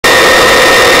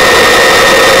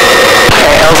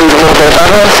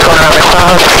above us, going around the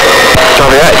clouds.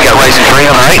 Copy that. You got rising terrain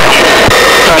on the right.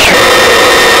 Roger.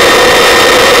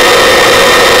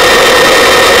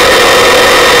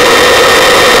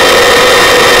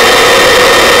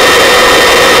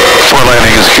 Floor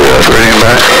landing is good. Ready and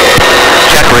back.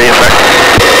 Check, ready and back.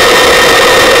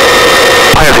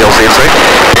 I have the LZ in sight.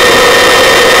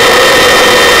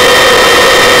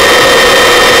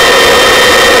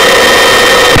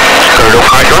 Go to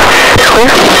high door. Clear.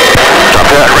 Drop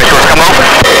that. Right door's come open.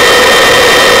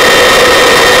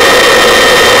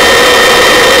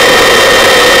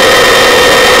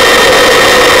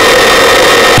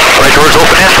 Right door's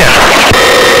open and 10.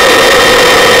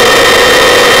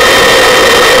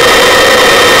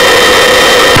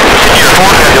 Your 4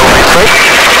 have the LZ in sight.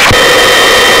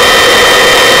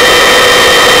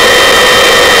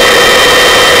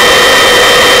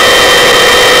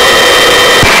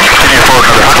 Continue forward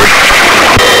another 100.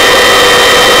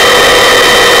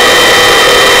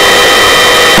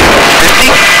 50.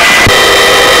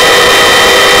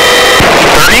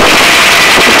 30.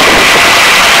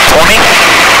 20.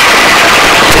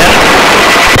 10.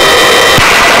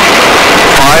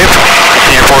 5.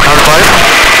 Continue forward another 5.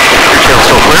 Your tail's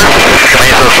still clear. Your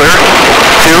main's still clear.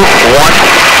 2, 1.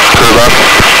 Clear left.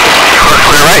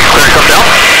 Clear right. Clear to come down.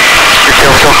 Your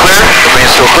tail's still clear. Your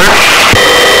main's still clear.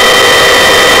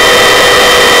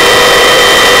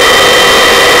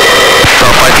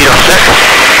 Drop 5 feet on deck.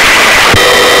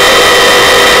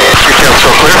 Your tail's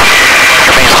still clear.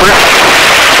 Your main's clear.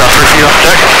 Drop 3 feet on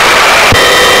deck.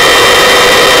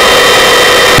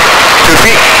 2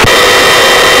 feet.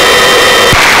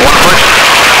 1 foot.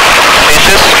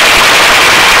 Inches.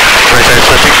 Right side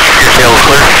slipping. Your tail is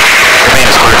clear. Your main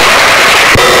is clear.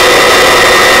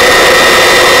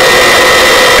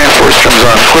 And force trims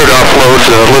on. Clear to offload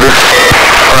loader.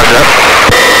 Roger that.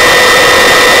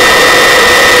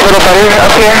 A little better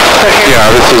up here? Right here?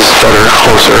 Yeah, this is better,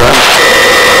 closer.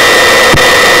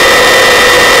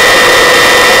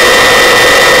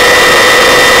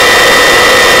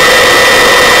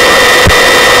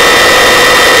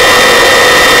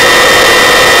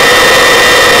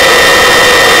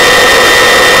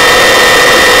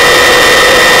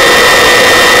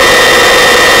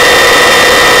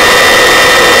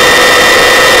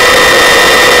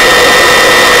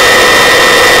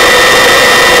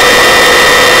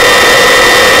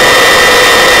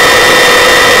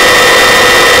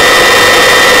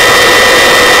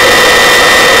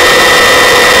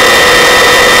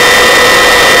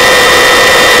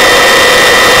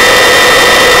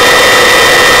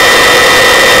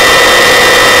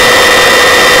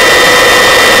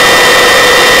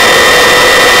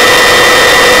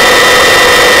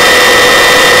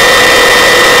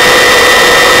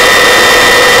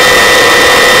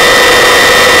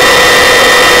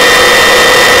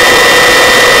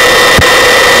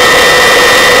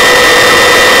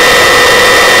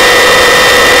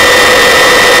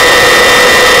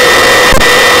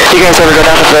 Do you guys ever go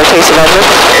down to the Taste of Edgewood?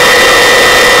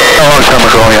 A long time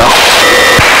ago, yeah.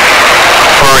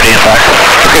 Already in back.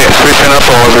 Okay, 3 pin up,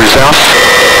 all others down.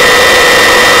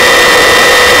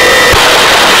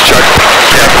 Check.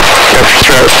 Check. Capture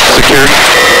strap secured.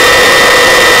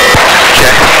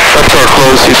 Check. Up door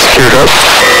closed, seat secured up.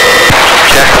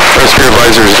 Check. Rescue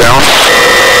visors down.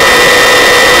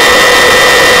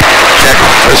 Check.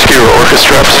 Rescue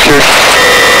orchestra strap secured.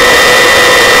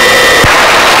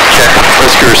 Check.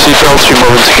 Rescue seatbelts,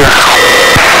 remove and secure.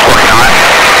 Working on it.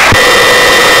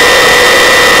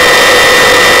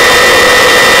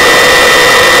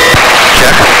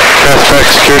 Check. Fastback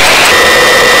secured.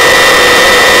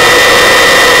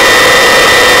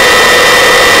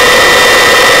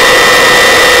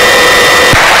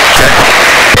 Check.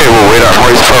 Okay, we'll wait on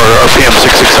horsepower RPM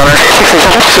 6600.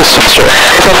 6600? Systems check.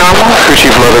 Is that normal? Crew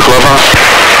chief leather glove on.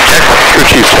 Check. Crew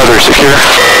chief tether secure.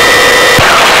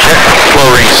 Check. Flow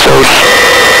ring stowed.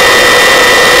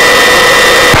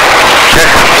 Check.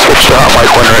 Switch to hot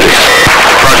mic when ready.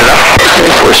 Roger that.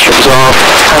 Okay, force trims off.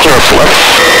 Roger up left.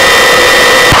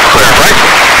 Clear up right.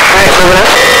 Alright, moving up.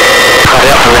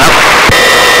 Yep, moving up.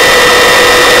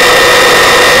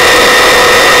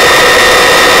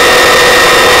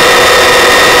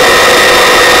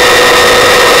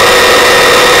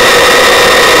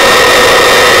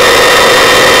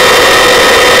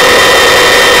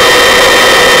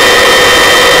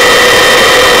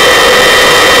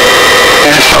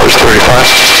 Hours 35.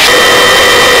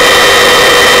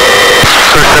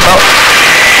 Clear step out.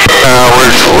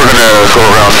 We're gonna go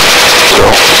around, so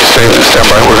stand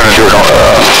by. We're gonna do a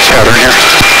pattern here.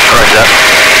 Roger that.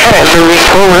 Alright, moving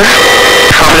forward.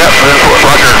 Copy that. Moving forward.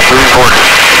 Roger. Moving forward.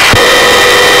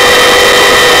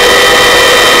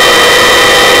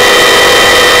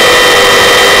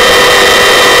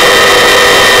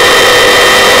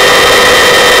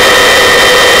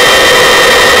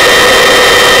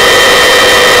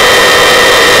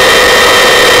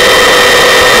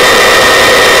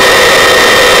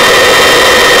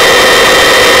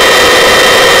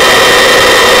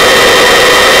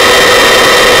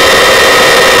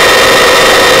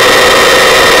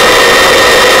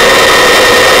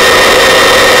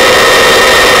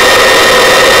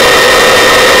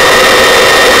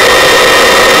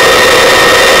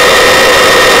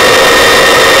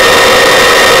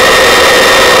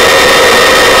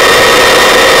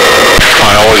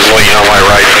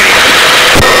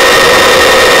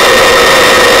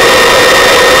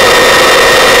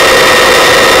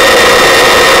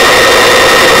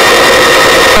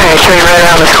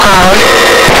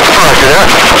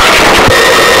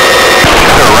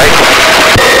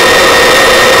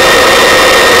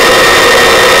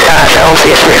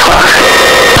 LZ at 3 o'clock.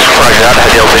 Roger that, I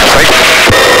had the LZ in sight.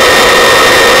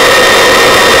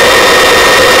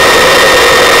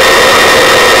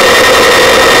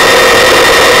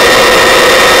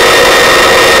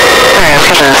 Alright, I'm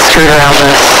gonna scoot around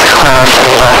this cloud to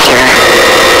the left here.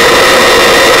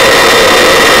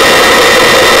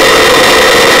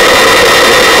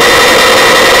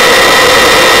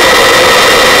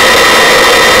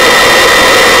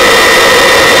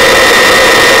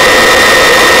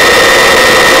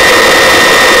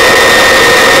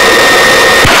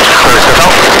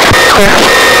 Clear.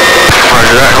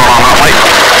 Roger that, going on that light.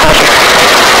 Roger.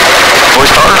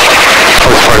 Voice power.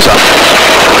 Voice power's up.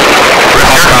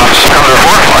 Rest comms. Come to the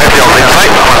fore. I have the LZ in sight.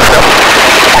 I'm on the step.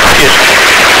 On the skid.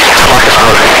 Lock it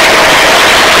out.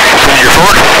 Continue your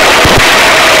forward.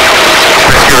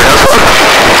 Rescue has load.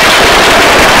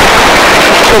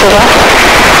 To the left.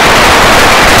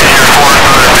 Continue your forward,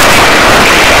 150.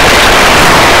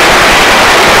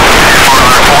 Continue your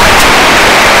forward, 120.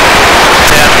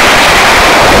 10.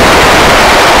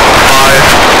 5.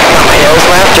 On my heels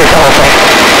left or the whole thing?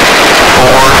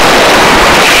 4.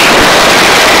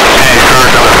 And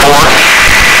curve number 4.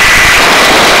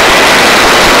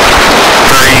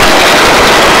 3.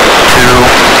 2.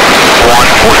 1.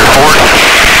 Hold your forward.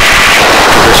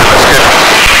 Position is good.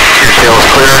 Your tail is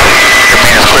clear. Your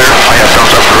main is clear. I have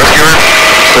thumbs up for rescuer.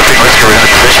 Lifting rescuer in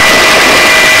position.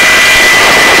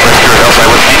 Rescuer is outside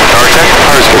with me. Power check.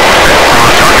 Power is good. Okay. We're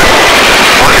on target.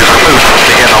 One is removed.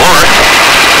 Begin the lower.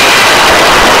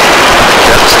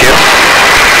 That's the skid.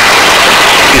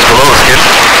 He's below the skid.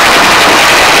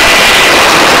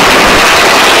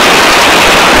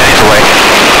 And he's away.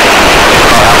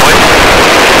 About halfway.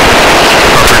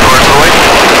 About 3/4 of the way.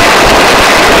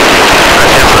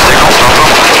 That's him for the signal. Stop them.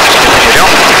 Continue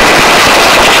down.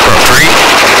 About 3,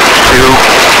 2,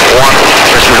 1.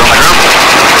 Pressure's on the ground.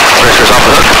 Pressure's off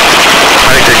the hook.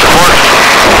 Medic takes the forward.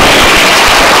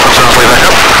 Comes on his way back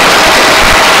up.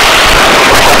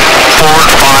 Forward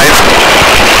 5.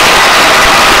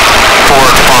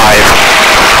 Forward 5.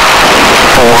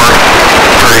 4,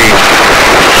 3,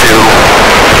 2,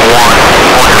 1.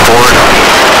 On your forward.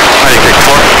 Medic take the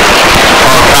forward.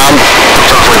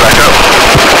 Comes on his way back up.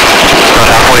 About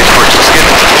halfway towards the skid.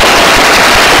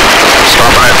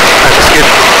 Stopping it at the skid.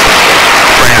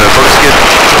 Bringing it to the foot skid.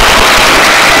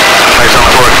 Medic's on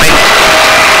the forward with me.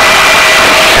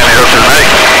 And they hook to the medic.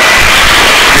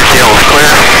 Your tail is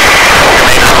clear. Your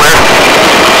main is clear.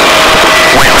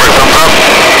 Waiting for a thumbs up.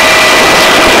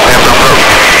 I have thumbs up.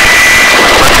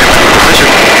 Left him in position.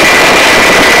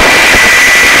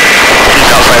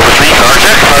 He's outside with me. Power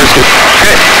check. Power's good.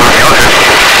 Okay. Moving the order.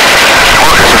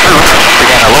 Order's removed.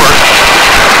 Began to lower.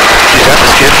 He's at the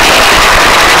skid.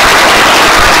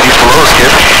 He's below the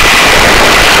skid.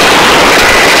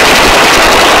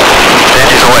 And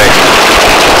he's away.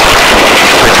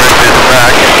 We drifted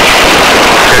back.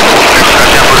 Okay. Got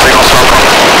tempo signal. Stop him.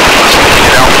 Let's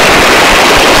continue down.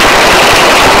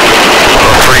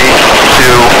 3,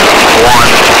 2, 1.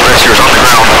 Rescuer's on the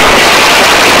ground.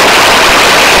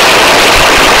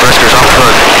 Rescuer's on the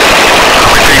hook.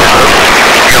 I'm retrieving the hook.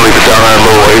 I'm gonna leave it down at a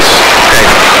low ways. Okay.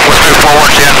 Let's move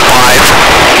forward 10, 5,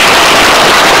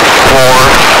 4,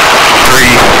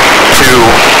 3, 2,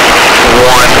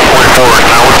 1. Point forward.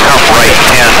 Now let's come right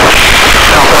 10.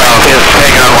 Come right 10.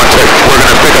 Hang on one sec. We're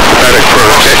gonna pick up the medic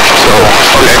first. Okay. So,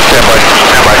 okay. Stand by.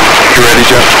 Stand by. You ready,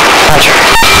 Jeff? Roger.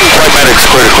 Flight medic's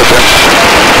clear to clip in.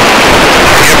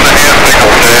 Give him the hand signal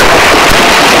there.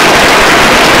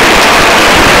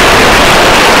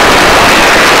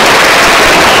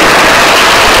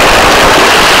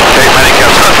 Okay, medic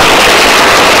comes up.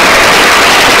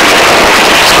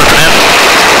 Slipping in.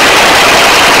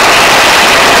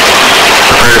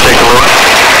 Prepare to take the load.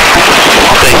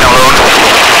 I'll take the load.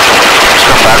 Just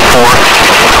come back forward.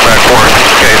 Come back forward.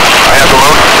 Okay, I have the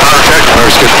load. Power check.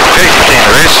 Power's good. Okay, continue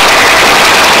the race.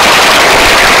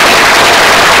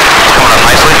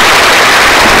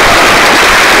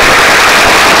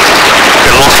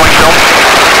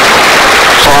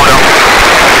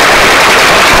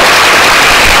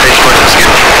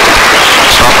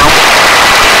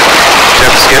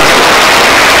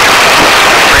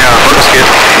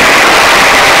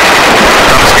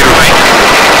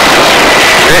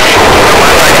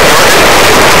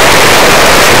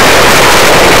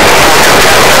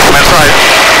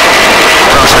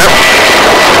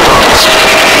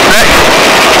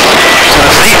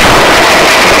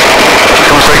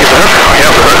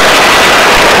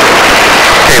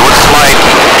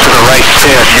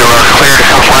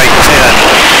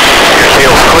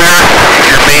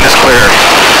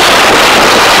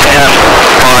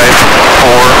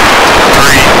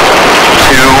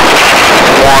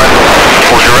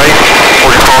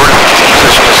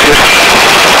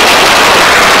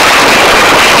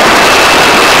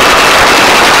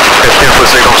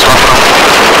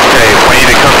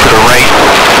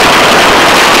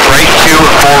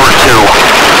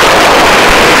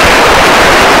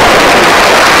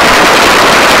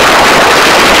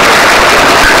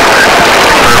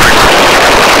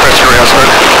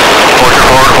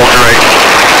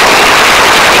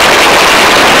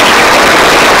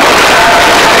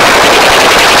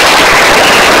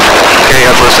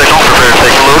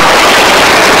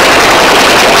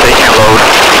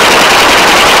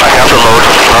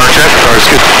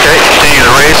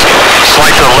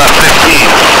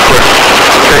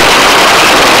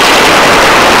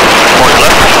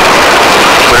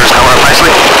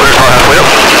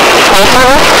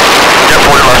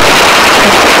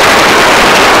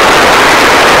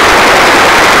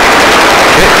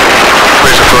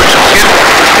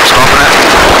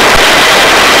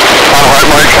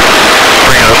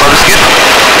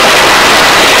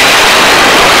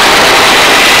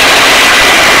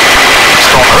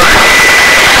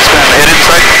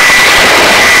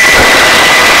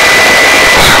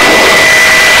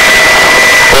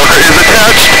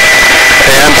 attached.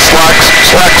 And slack.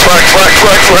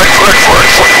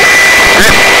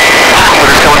 Okay.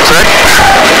 Motor's coming inside.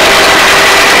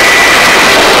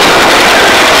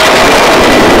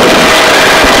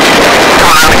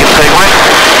 Coming around to get the tag line.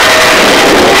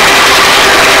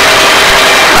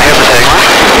 I have the tag line.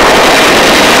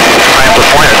 I have the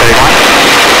point of tag line.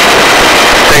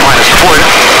 Tag line is deployed.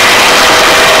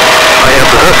 I have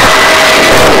the hook.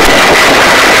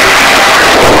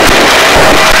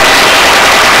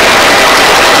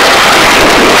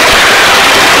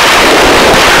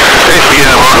 Okay,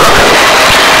 beginning of motor hook.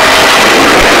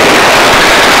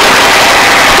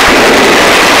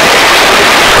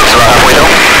 Hook's about halfway down.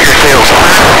 Your tail's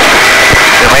clear.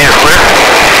 The main is clear.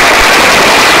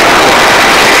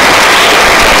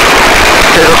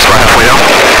 Okay, hook's about halfway down.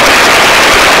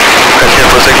 Got the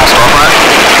input signal, stop on it.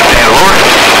 And lower.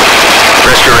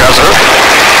 Rescuer has a hook.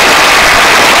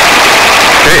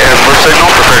 Okay, as load signal,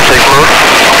 prepare to take load.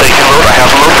 Taking load, I have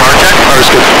the load, power check. Power's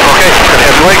good. Okay, got a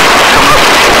heavy weight, coming up.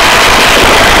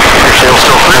 Your tail's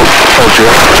still clear. Hold you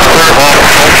up. Clear.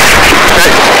 Okay,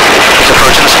 it's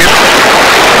approaching the skid.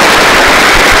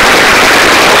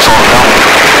 Slow it down.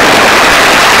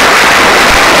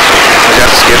 I got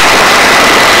the skid.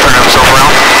 Turning himself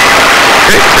around.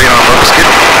 Okay, bringing on above the skid.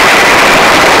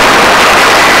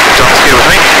 He's on the skid with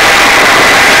me.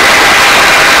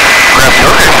 Grab the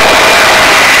hook.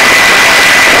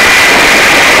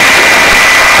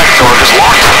 Door is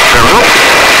locked. There we go.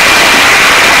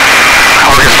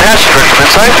 Power gets attached, direct from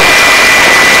inside.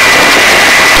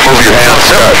 Move your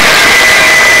hands up.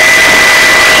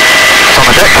 It's on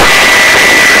the deck.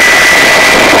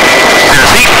 Center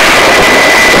seat.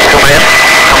 Coming in.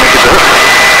 Coming to get the hook.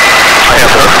 I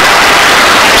have the hook.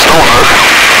 Stolen hook.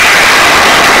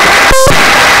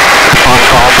 On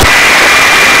calm.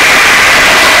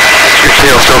 Your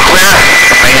tail's still clear.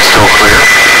 Main's still clear.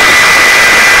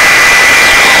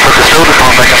 Hook is filled, come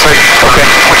on back inside. Okay.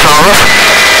 What's on the roof?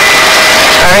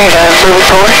 Alright, moving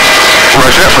forward.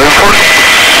 Roger that, moving forward.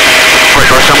 Right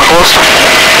door semi-closed.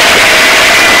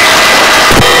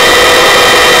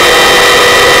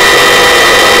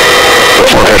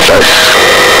 More head dice.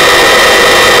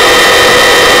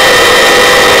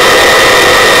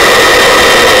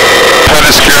 Pen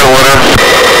is secure, water.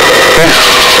 Okay.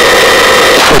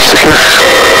 Foot secure.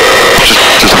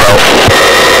 Just about.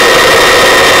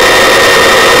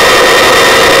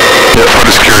 Yeah, foot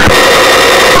is secured.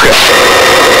 Okay.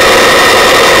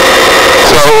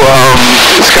 So,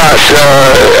 Scott,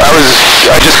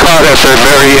 I just caught at the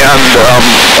very end,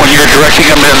 when you're directing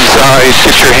them inside,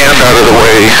 get your hand out of the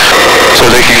way so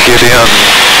they can get in.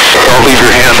 Don't leave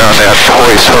your hand on that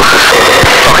hoist hook.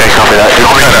 Okay, copy that. It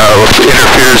kind of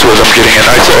interferes with them getting in.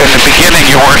 In the beginning,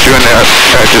 you weren't doing that.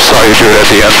 I just saw you do it at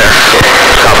the end there.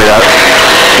 Copy that.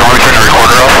 You want me to turn the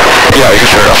recorder off? Yeah, you can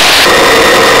turn it off.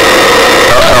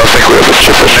 I don't think we have a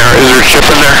chip in there. Is there a chip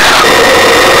in there?